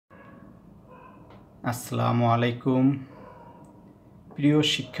আসসালামু আলাইকুম প্রিয়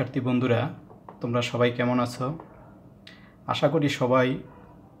শিক্ষার্থী বন্ধুরা, তোমরা সবাই কেমন আছো? আশা করি সবাই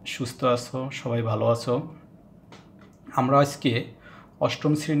সুস্থ আছো, সবাই ভালো আছো। আমরা আজকে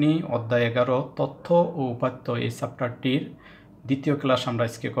অষ্টম শ্রেণী অধ্যায় 11 তথ্য ও উপাত্ত এই চ্যাপ্টারটির দ্বিতীয় ক্লাস আমরা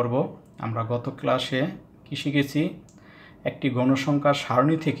আজকে করব। আমরা গত ক্লাসে কি শিখেছি? একটি গণসংখ্যার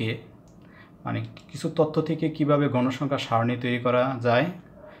সারণী থেকে কিছু তথ্য থেকে কিভাবে গণসংখ্যার সারণী তৈরি করা যায়,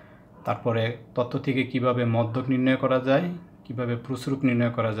 তারপরে তথ্য থেকে কিভাবে মধ্যক নির্ণয় করা যায়, কিভাবে প্রসরূপ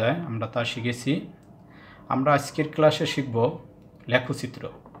নির্ণয় করা যায়, আমরা তা শিখেছি। আমরা আজকের ক্লাসে শিখব লেখচিত্র।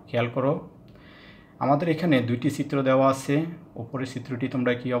 খেয়াল করো, আমাদের এখানে দুইটি চিত্র দেওয়া আছে। উপরের চিত্রটি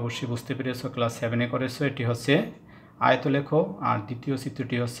তোমরা কি অবশ্যই বুঝতে পেরেছো, ক্লাস 7-এ করেছো। এটি হচ্ছে আয়তলেখ আর দ্বিতীয়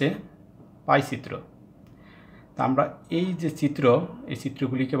চিত্রটি হচ্ছে পাই চিত্র। তা আমরা এই যে চিত্র, এই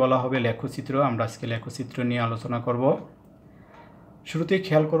চিত্রগুলিকে বলা হবে লেখচিত্র। আমরা আজকে লেখচিত্র নিয়ে আলোচনা করব। শুরুতেই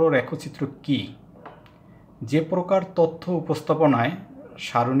খেয়াল করো লেখচিত্র কি। যে প্রকার তথ্য উপস্থাপনায়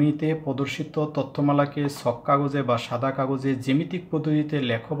সারণীতে প্রদর্শিত তথ্যমালাকে ছক কাগজে বা সাদা কাগজে জ্যামিতিক পদ্ধতিতে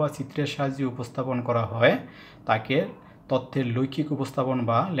লেখ বা চিত্রের সাহায্যে উপস্থাপন করা হয় তাকে তথ্যের লৈখিক উপস্থাপন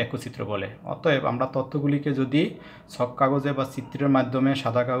বা লেখচিত্র বলে। অতএব আমরা তথ্যগুলিকে যদি ছক কাগজে বা চিত্রের মাধ্যমে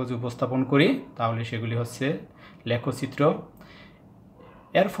সাদা কাগজে উপস্থাপন করি তাহলে সেগুলি হচ্ছে লেখচিত্র।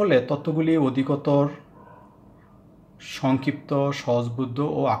 এর ফলে তথ্যগুলি অধিকতর সংক্ষিপ্ত, সহজবোধ্য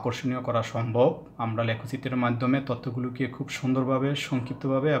ও আকর্ষণীয় করা সম্ভব। আমরা লেখচিত্রের মাধ্যমে তথ্যগুলোকে খুব সুন্দরভাবে,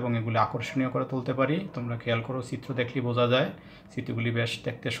 সংক্ষিপ্তভাবে এবং এগুলি আকর্ষণীয় করে তুলতে পারি। তোমরা খেয়াল করো, চিত্র দেখলেই বোঝা যায় চিত্রগুলি বেশ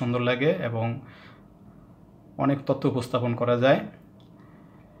দেখতে সুন্দর লাগে এবং অনেক তথ্য উপস্থাপন করা যায়।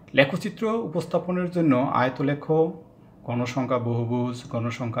 লেখচিত্র উপস্থাপনের জন্য আয়তলেখ, গণসংখ্যা বহুভুজ,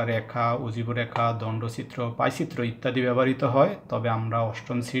 গণসংখ্যা রেখা, অজীব রেখা, দণ্ডচিত্র, পাইচিত্র ইত্যাদি ব্যবহৃত হয়। তবে আমরা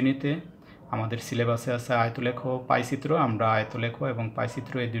অষ্টম শ্রেণীতে আমাদের সিলেবাসে আছে আয়তলেখ, পাইচিত্র। আমরা আয়তলেখ এবং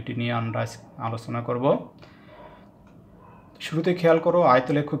পাইচিত্র এই দুটি নিয়ে আমরা আলোচনা করব। শুরুতে খেয়াল করো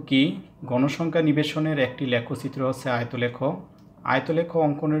আয়তলেখ কি। গণসংখ্যা নিবেশনের একটি লেখচিত্র হচ্ছে আয়তলেখ। আয়তলেখ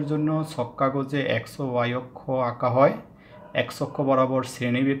অঙ্কনের জন্য ছক কাগজে এক্স ও ওয়াই অক্ষ আঁকা হয়। এক্স অক্ষ বরাবর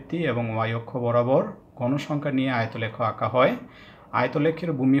শ্রেণীব্যক্তি এবং ওয়াই অক্ষ বরাবর গণসংখ্যা নিয়ে আয়তলেখ আঁকা হয়।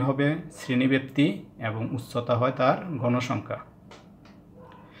 আয়তলেখের ভূমি হবে শ্রেণীব্যক্তি এবং উচ্চতা হয় তার গণসংখ্যা।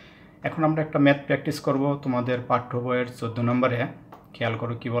 এখন আমরা একটা ম্যাথ প্র্যাকটিস করব তোমাদের পাঠ্য বইয়ের 14 নম্বরে। খেয়াল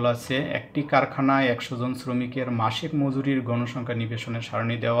করো কি বলা আছে। একটি কারখানায় 100 জন শ্রমিকের মাসিক মজুরির গণসংখ্যা নিবেশনের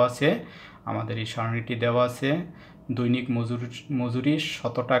সারণী দেওয়া আছে। আমাদের এই সারণীটি দেওয়া আছে। দৈনিক মজুরি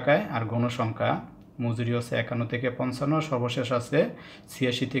 100 টাকায় আর গণসংখ্যা মজুরি হচ্ছে 51 থেকে 55, সর্বশেষ আছে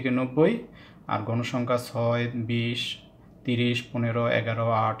 86 থেকে 90 আর গণসংখ্যা 6, 20, 30, 15, 11,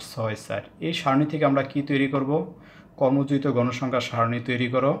 8, 6, 4। এই সারণী থেকে আমরা কি তৈরি করব? কর্মজীবিত গণসংখ্যা সারণী তৈরি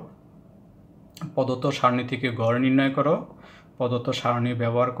করো। প্রদত্ত সারণী থেকে গড় নির্ণয় করো। প্রদত্ত সারণী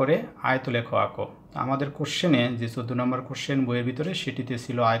ব্যবহার করে আয়তলেখ আঁকো। আমাদের কোশ্চেনে যে 14 নম্বর কোশ্চেন বইয়ের ভিতরে সেটিতে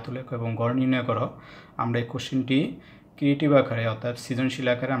ছিল আয়তলেখ এবং গড় নির্ণয় করো। আমরা এই কোশ্চেনটি ক্রিয়েটিভ আকারে অর্থাৎ সৃজনশীল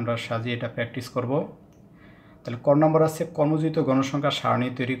আকারে আমরা সাজিয়ে এটা প্র্যাকটিস করব। তাহলে ক নম্বর আছে কর্মজীবিত গণসংখ্যা সারণী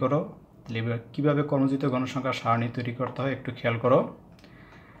তৈরি করো। তাহলে এবার কীভাবে কর্মজীবিত গণসংখ্যা সারণী তৈরি করতে হয় একটু খেয়াল করো।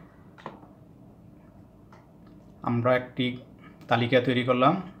 আমরা একটি তালিকা তৈরি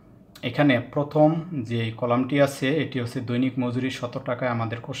করলাম। এখানে প্রথম যে কলামটি আছে এটি হচ্ছে দৈনিক মজুরি 100 টাকায়।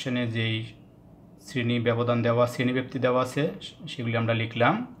 আমাদের কোশ্চেনে যেই শ্রেণী ব্যবধান দেওয়া, শ্রেণীব্যক্তি দেওয়া আছে সেগুলি আমরা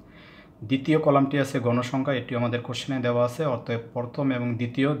লিখলাম। দ্বিতীয় কলামটি আছে গণসংখ্যা, এটি আমাদের কোশ্চেনে দেওয়া আছে। অতএব প্রথম এবং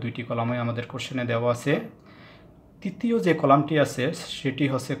দ্বিতীয় দুইটি কলামই আমাদের কোশ্চেনে দেওয়া আছে। তৃতীয় যে কলামটি আছে সেটি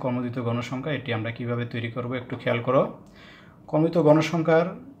হচ্ছে কর্মজীবিত গণসংখ্যা। এটি আমরা কিভাবে তৈরি করব একটু খেয়াল করো। কর্মজীবিত গণসংখ্যার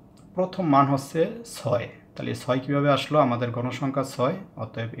প্রথম মান হচ্ছে 6। তাহলে 6 কীভাবে আসলো? আমাদের গণসংখ্যা 6,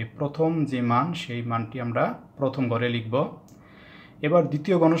 অতএব এই প্রথম যে মান সেই মানটি আমরা প্রথম ঘরে লিখব। এবার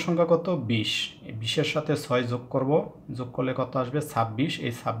দ্বিতীয় গণসংখ্যা কত? 20। এই 20-এর সাথে 6 যোগ করব, যোগ করলে কত আসবে? 26।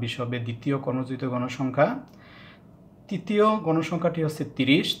 এই 26 হবে দ্বিতীয় কর্মজীবিত গণসংখ্যা। তৃতীয় গণসংখ্যাটি হচ্ছে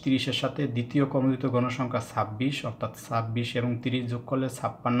 30। 30-এর সাথে দ্বিতীয় কর্মজীবিত গণসংখ্যা 26, অর্থাৎ 26 এবং 30 যোগ করলে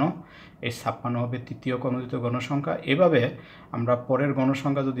 56। এই 56 হবে তৃতীয় কর্মজীবিত গণসংখ্যা। এভাবে আমরা পরের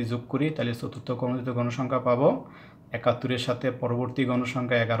গণসংখ্যা যদি যোগ করি তাহলে চতুর্থ কর্মজীবিত গণসংখ্যা পাবো। 71-এর সাথে পরবর্তী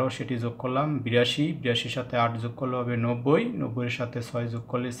গণসংখ্যা 11, সেটি যোগ করলাম 82। 82-এর সাথে 8 যোগ করলে হবে 90। 90-এর সাথে 6 যোগ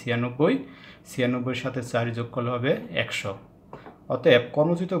করলে 96। 96-এর সাথে 4 যোগ করলে হবে 100। অতএব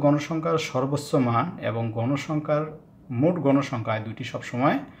কর্মজীবিত গণসংখ্যার সর্বোচ্চ মান এবং গণসংখ্যার মোট গণসংখ্যা দুইটি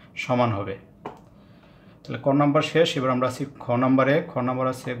সবসময় সমান হবে। তাহলে ক নম্বর শেষ। এবার আমরা আছি খ নম্বরে। খ নম্বর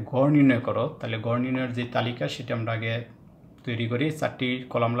আছে গড় নির্ণয় করো। তাহলে গড় নির্ণয়ের যে তালিকা সেটা আমরা আগে তৈরি করি। 4টি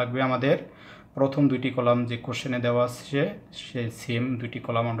কলাম লাগবে আমাদের। প্রথম দুইটি কলাম যে কোশ্চেনে দেওয়া আছে সে সেম দুইটি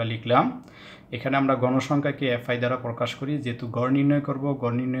কলাম আমরা লিখলাম। এখানে আমরা গণসংখ্যাকে এফআই দ্বারা প্রকাশ করি। যেহেতু গড় নির্ণয় করব,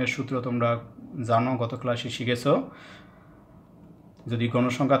 গড় নির্ণয়ের সূত্র তোমরা জানো, গত ক্লাসে শিখেছো। যদি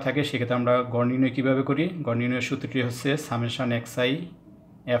গণসংখ্যা থাকে সেক্ষেত্রে আমরা গড় নির্ণয় কীভাবে করি? গড় নির্ণয়ের সূত্রটি হচ্ছে summation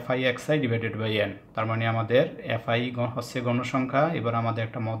FI XI divided by N. তার মানে আমাদের এফআই হচ্ছে গণসংখ্যা, এবার আমাদের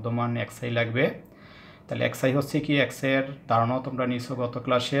একটা মধ্যমান এক্সআই লাগবে। তাহলে এক্সআই হচ্ছে কি? এক্সের ধারণাও তোমরা নিয়েছো গত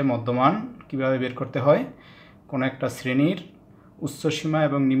ক্লাসে। মধ্যমান কিভাবে বের করতে হয়? কোনো একটা শ্রেণীর উচ্চসীমা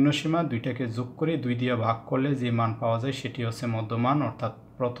এবং নিম্নসীমা দুইটাকে যোগ করে 2 দিয়ে ভাগ করলে যে মান পাওয়া যায় সেটি হচ্ছে মধ্যমান। অর্থাৎ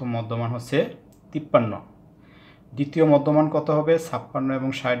প্রথম মধ্যমান হচ্ছে 53, দ্বিতীয় মধ্যমান কত হবে? 56 এবং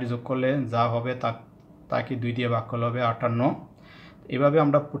 60 যোগ করলে যা হবে তাকে 2 দিয়ে ভাগ করলে হবে 58। এভাবে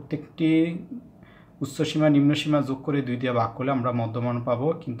আমরা প্রত্যেকটি উচ্চসীমা নিম্নসীমা যোগ করে 2 দিয়ে ভাগ করলে আমরা মধ্যমান পাবো,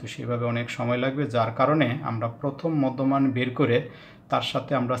 কিন্তু সেভাবে অনেক সময় লাগবে, যার কারণে আমরা প্রথম মধ্যমান বের করে তার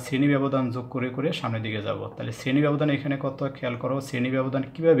সাথে আমরা শ্রেণী ব্যবধান যোগ করে করে সামনের দিকে যাব। তাহলে শ্রেণী ব্যবধান এখানে কত খেয়াল করো। শ্রেণী ব্যবধান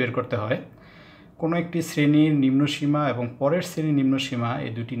কীভাবে বের করতে হয়? কোনো একটি শ্রেণীর নিম্নসীমা এবং পরের শ্রেণীর নিম্নসীমা,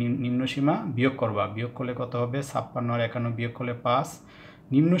 এই দুটি নিম্নসীমা বিয়োগ করবা। বিয়োগ করলে কত হবে? 56 আর 51 বিয়োগ করলে 5।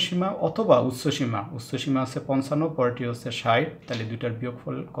 নিম্নসীমা অথবা উচ্চসীমা হচ্ছে 55, পরেরটি হচ্ছে 60। তাহলে দুইটার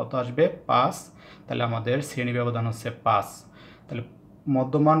বিয়োগফল কত আসবে? 5। তাহলে আমাদের শ্রেণী ব্যবধান হচ্ছে 5। তাহলে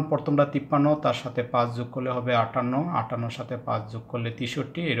মধ্যমান প্রথমটা 53, তার সাথে 5 যোগ করলে হবে 58, 58 সাথে 5 যোগ করলে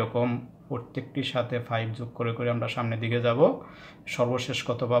 63। এরকম প্রত্যেকটির সাথে 5 যোগ করে করে আমরা সামনের দিকে যাব। সর্বশেষ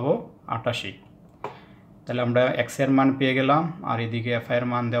কত পাবো? 88। তাহলে আমরা এক্স এর মান পেয়ে গেলাম, আর এদিকে এফআই এর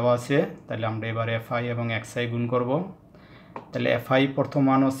মান দেওয়া আছে। তাহলে আমরা এবার এফআই এবং এক্সআই গুণ করব। তাহলে এফআই প্রথম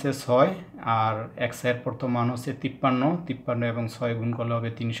মান হচ্ছে 6 আর এক্সআই এর প্রথম মান হচ্ছে 53 এবং 6 গুণ করলে হবে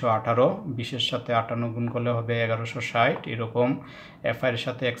 318, 20-এর সাথে 58 গুণ করলে হবে 1160। এরকম এফআই এর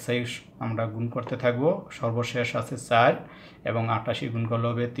সাথে এক্সআই আমরা গুণ করতে থাকবো। সর্বশেষ আছে 4 এবং 88 গুণ করলে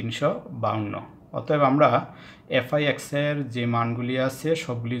হবে 352। অতএব আমরা এফআই এক্সের যে মানগুলি আছে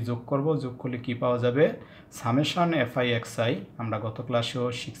সবগুলি যোগ করব। যোগ করলে কি পাওয়া যাবে? Summation FI XI. আমরা গত ক্লাসেও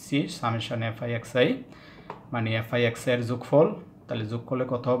শিখছি সামেশন এফআই এক্সআই মানে এফআই এক্সের যোগফল। তাহলে যোগ করলে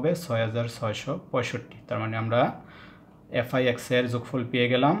কত হবে? 6665। তার মানে আমরা এফআই এক্সের যোগফল পেয়ে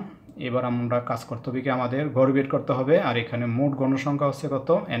গেলাম। এবার আমরা কাজ করতে হবে কি? আমাদের গড় বের করতে হবে। আর এখানে মোট গণসংখ্যা হচ্ছে কত?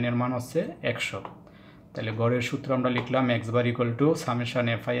 এন এর মান হচ্ছে 100। তাহলে গড়ের সূত্র আমরা লিখলাম x bar equal to summation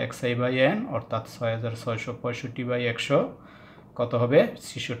FI XI by N, অর্থাৎ 6665 বাই 100 কত হবে?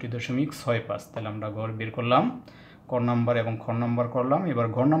 66.65। তাহলে আমরা গড় বের করলাম। ক নাম্বার এবং খ নাম্বার করলাম। এবার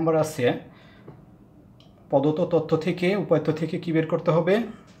ঘ নাম্বার আছে প্রদত্ত তথ্য থেকে উপাত্ত থেকে কি বের করতে হবে?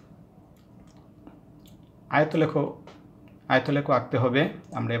 আয়তলেখ আঁকতে হবে।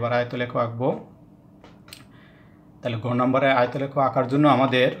 আমরা এবার আয়তলেখ আঁকবো। তাহলে ঘ নাম্বারে আয়তলেখ আঁকার জন্য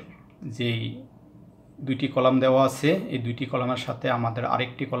আমাদের যেই দুইটি কলাম দেওয়া আছে, এই দুইটি কলামের সাথে আমাদের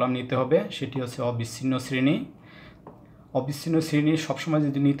আরেকটি কলাম নিতে হবে, সেটি হচ্ছে অবিচ্ছিন্ন শ্রেণী। অবিচ্ছিন্ন শ্রেণী সবসময়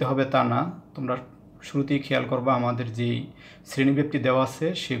যদি নিতে হবে তা না। তোমরা শুরুতেই খেয়াল করবা আমাদের যেই শ্রেণীব্যাপ্তি দেওয়া আছে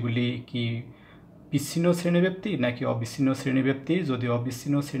সেগুলি কি বিচ্ছিন্ন শ্রেণীব্যাপ্তি নাকি অবিচ্ছিন্ন শ্রেণীব্যাপ্তি। যদি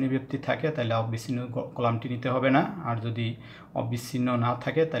অবিচ্ছিন্ন শ্রেণীব্যাপ্তি থাকে তাহলে অবিচ্ছিন্ন কলামটি নিতে হবে না, আর যদি অবিচ্ছিন্ন না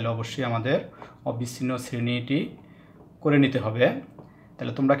থাকে তাহলে অবশ্যই আমাদের অবিচ্ছিন্ন শ্রেণীটি করে নিতে হবে।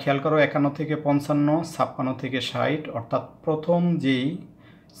 তাহলে তোমরা খেয়াল করো 51 থেকে 55, 56 থেকে 60, অর্থাৎ প্রথম যেই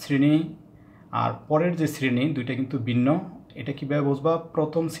শ্রেণী আর পরের যে শ্রেণী দুইটা কিন্তু ভিন্ন। এটা কীভাবে বুঝবা?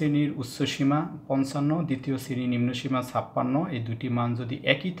 প্রথম শ্রেণীর উচ্চসীমা 55, দ্বিতীয় শ্রেণীর নিম্নসীমা 56, এই দুটি মান যদি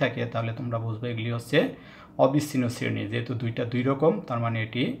একই থাকে তাহলে তোমরা বুঝবে এগুলি হচ্ছে অবিচ্ছিন্ন শ্রেণী। যেহেতু দুইটা দুই রকম, তার মানে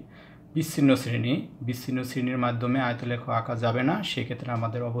এটি বিচ্ছিন্ন শ্রেণী। বিচ্ছিন্ন শ্রেণীর মাধ্যমে আয়তলেখ আঁকা যাবে না, সেক্ষেত্রে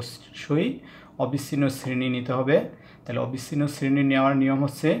আমাদের অবশ্যই অবিচ্ছিন্ন শ্রেণী নিতে হবে। তাহলে অবিচ্ছিন্ন শ্রেণী নেওয়ার নিয়ম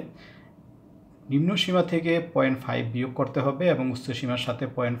হচ্ছে নিম্নসীমা থেকে 0.5 বিয়োগ করতে হবে এবং উচ্চসীমার সাথে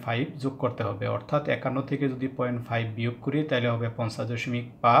 0.5 যোগ করতে হবে। অর্থাৎ 51 থেকে যদি 0.5 বিয়োগ করি তাহলে হবে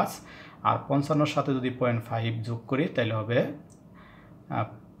 50.5, আর 55-র সাথে যদি 0.5 যোগ করি তাহলে হবে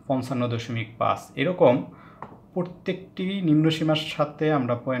 55.5। এরকম প্রত্যেকটি নিম্নসীমার সাথে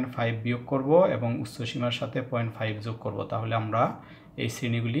আমরা 0.5 বিয়োগ করব এবং উচ্চসীমার সাথে 0.5 যোগ করব, তাহলে আমরা এই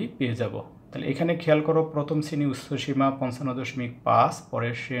শ্রেণীগুলি পেয়ে যাব। তাহলে এখানে খেয়াল করো প্রথম শ্রেণী উচ্চসীমা 55.5,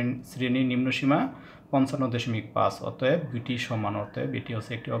 পরের শ্রেণীর নিম্নসীমা 55.5। অতএব দুটি সমান, অতএব এটি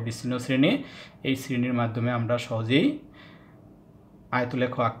হচ্ছে একটি অবিচ্ছিন্ন শ্রেণী। এই শ্রেণীর মাধ্যমে আমরা সহজেই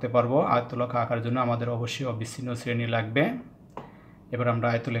আয়তলেখ আঁকতে পারবো। আয়তলেখ আঁকার জন্য আমাদের অবশ্যই অবিচ্ছিন্ন শ্রেণী লাগবে। এবার আমরা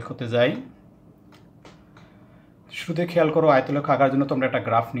আয়তলেখতে যাই। শুরুতে খেয়াল করো আয়তলেখ আঁকার জন্য তোমরা একটা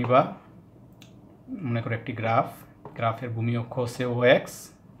গ্রাফ নিবা। মনে করো একটি গ্রাফের ভূমি অক্ষ হচ্ছে OX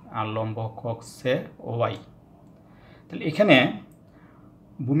আর লম্ব অক্ষ হচ্ছে OY। তাহলে এখানে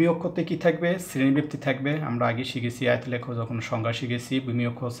ভূমি অক্ষতে কী থাকবে? শ্রেণীব্যাপ্তি থাকবে। আমরা আগে শিখেছি আয়তলেখ যখন সংজ্ঞা শিখেছি, ভূমি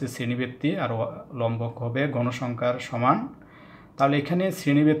অক্ষ হচ্ছে শ্রেণীব্যাপ্তি আর লম্ব অক্ষ হবে গণসংখ্যার সমান। তাহলে এখানে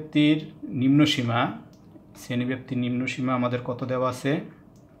শ্রেণীব্যাপ্তির নিম্ন সীমা আমাদের কত দেওয়া আছে?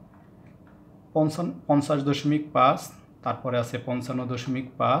 50.5, তারপরে আছে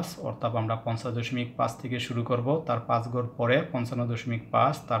 55.5, অর্থাৎ আমরা 50.5 থেকে শুরু করব, তার 5 ঘর পরে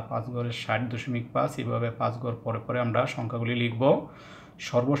 55.5, তার 5 ঘরে 60.5, এভাবে 5 ঘর পরে পরে আমরা সংখ্যাগুলি লিখব।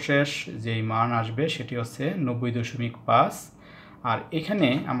 সর্বশেষ যেই মান আসবে সেটি হচ্ছে 90.5। আর এখানে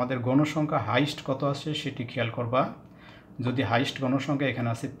আমাদের গণসংখ্যা হাইস্ট কত আছে সেটি খেয়াল করবা। যদি হাইস্ট গণসংখ্যা এখানে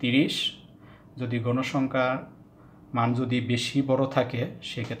আছে 30, যদি গণসংখ্যার মান যদি বেশি বড় থাকে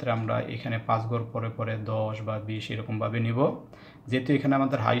সেক্ষেত্রে আমরা এখানে 5 ঘর পরে পরে 10 বা 20 এরকমভাবে নিব। যেহেতু এখানে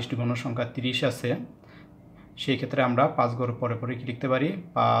আমাদের হাইস্ট গণসংখ্যা 30 আছে, সেই ক্ষেত্রে আমরা 5 ঘর পরে পরে কি লিখতে পারি?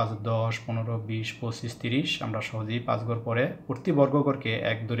 5, 10, 15, 20, 25, 30। আমরা সহজেই 5 ঘর পরে প্রতি বর্গঘরকে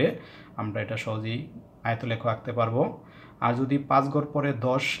 1 ধরে আমরা এটা সহজেই আয়তলেখ আঁকতে পারবো। আর যদি 5 ঘর পরে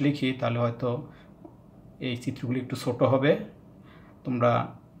 10 লিখি তাহলে হয়তো এই চিত্রগুলি একটু ছোট হবে। তোমরা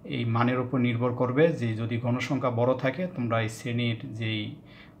এই মানের উপর নির্ভর করবে যে যদি গণসংখ্যা বড় থাকে তোমরা এই শ্রেণীর যেই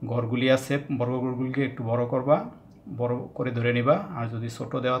ঘরগুলি আছে বর্গঘরগুলিকে একটু বড় করবা, বড় করে ধরে নিবা। আর যদি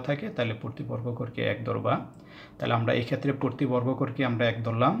ছোট দেওয়া থাকে তাহলে প্রতি বর্গঘরকে 1 ধরবা। তাহলে আমরা এই ক্ষেত্রে প্রতি বর্গঘরকে আমরা 1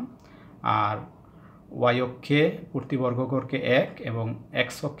 ধরলাম, আর ওয়াই অক্ষে প্রতি বর্গঘরকে 1 এবং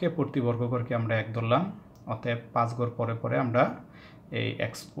এক্স অক্ষে প্রতি বর্গঘরকে আমরা 1 ধরলাম। অতএব 5 ঘর পরে পরে আমরা এই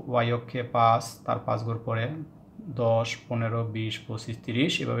ওয়াই অক্ষে 5, তার 5 ঘর পরে 10, 15, 20, 25,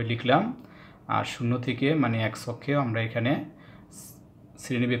 30 এভাবে লিখলাম। আর 0 থেকে মানে এক্স অক্ষে আমরা এখানে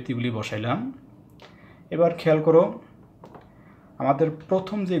শ্রেণীব্যাপ্তিগুলি বসাইলাম। এবার খেয়াল করো, আমাদের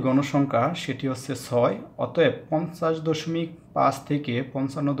প্রথম যে গণসংখ্যা সেটি হচ্ছে 6। অতএব 50.5 থেকে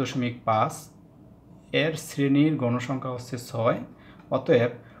 55.5 এর শ্রেণীর গণসংখ্যা হচ্ছে 6।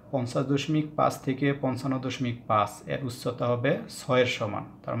 অতএব 50.5 থেকে 55.5 এর উচ্চতা হবে 6 এর সমান।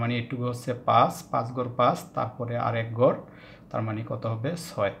 তার মানে এটুকু হচ্ছে 5 ঘর 5, তারপরে আর 1 ঘর, তার মানে কত হবে?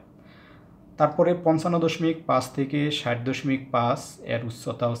 6। তারপরে 55.5 থেকে 60.5 এর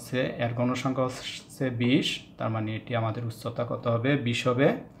উচ্চতা হচ্ছে, এর গণসংখ্যা হচ্ছে 20, তার মানে এটি আমাদের উচ্চতা কত হবে? 20 হবে।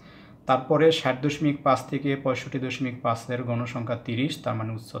 তারপরে 60.5 থেকে 65.5 এর গণসংখ্যা 30, তার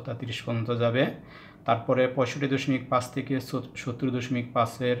মানে উচ্চতা 30 পর্যন্ত যাবে। তারপরে 65.5 থেকে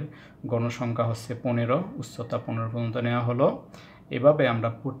 70.5 এর গণসংখ্যা হচ্ছে 15, উচ্চতা 15 পর্যন্ত নেওয়া হলো। এভাবে আমরা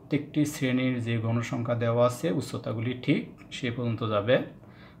প্রত্যেকটি শ্রেণীর যে গণসংখ্যা দেওয়া আছে উচ্চতাগুলি ঠিক সে পর্যন্ত যাবে।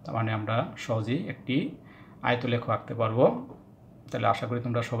 তার মানে আমরা সহজেই একটি আয়তলেখ আঁকতে পারবো। তাহলে আশা করি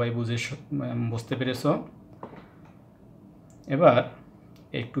তোমরা সবাই বুঝতে পেরেছ। এবার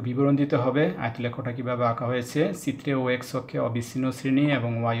একটু বিবরণ দিতে হবে আয়তলেখটা কীভাবে আঁকা হয়েছে। চিত্রে ও এক্স অক্ষে অবিচ্ছিন্ন শ্রেণী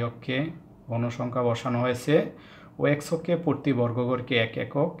এবং ওয়াই অক্ষে গণসংখ্যা বসানো হয়েছে। ও এক্স অক্ষে প্রতি বর্গঘরকে 1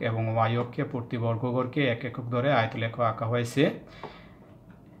 একক এবং ওয়াই অক্ষে প্রতি বর্গঘরকে 1 একক ধরে আয়তলেখ আঁকা হয়েছে।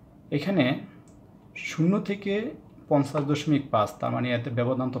 এখানে 0 থেকে 50.5, তার মানে এতে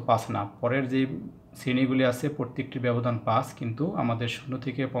ব্যবধান তো 5 না, পরের যে শ্রেণীগুলি আছে প্রত্যেকটির ব্যবধান 5, কিন্তু আমাদের 0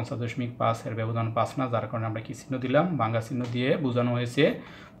 থেকে 50.5 এর ব্যবধান 5 না, যার কারণে আমরা কি চিহ্ন দিলাম? ভাঙা চিহ্ন দিয়ে বোঝানো হয়েছে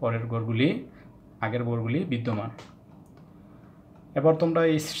পরের ঘরগুলি আগের ঘরগুলি বিদ্যমান। এবার তোমরা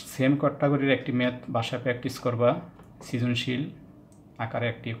এই সেম ক্যাটাগরির একটি ম্যাথ বাসায় প্র্যাকটিস করবা। সৃজনশীল আকারে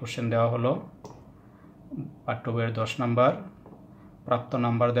একটি কোশ্চেন দেওয়া হলো, পাঠ্য বইয়ের 10 নাম্বার। প্রাপ্ত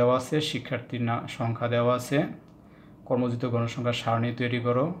নাম্বার দেওয়া আছে, শিক্ষার্থীর সংখ্যা দেওয়া আছে। কর্মজিত গণসংখ্যার সারণী তৈরি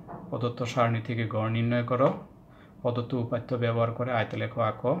করো, প্রদত্ত সারণী থেকে গড় নির্ণয় করো, প্রদত্ত উপাত্ত ব্যবহার করে আয়তলেখ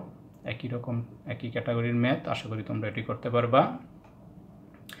আঁকো। একই ক্যাটাগরির ম্যাথ, আশা করি তোমরা এটি করতে পারবা।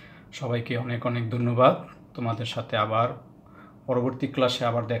 সবাইকে অনেক অনেক ধন্যবাদ। তোমাদের সাথে আবার পরবর্তী ক্লাসে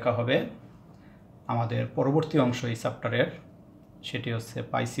আবার দেখা হবে। আমাদের পরবর্তী অংশ এই চ্যাপ্টারের সেটি হচ্ছে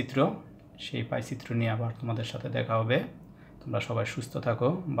পাইচিত্র। সেই পাইচিত্র নিয়ে আবার তোমাদের সাথে দেখা হবে। তোমরা সবাই সুস্থ থাকো,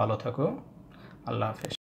 ভালো থাকো। আল্লাহ হাফেজ।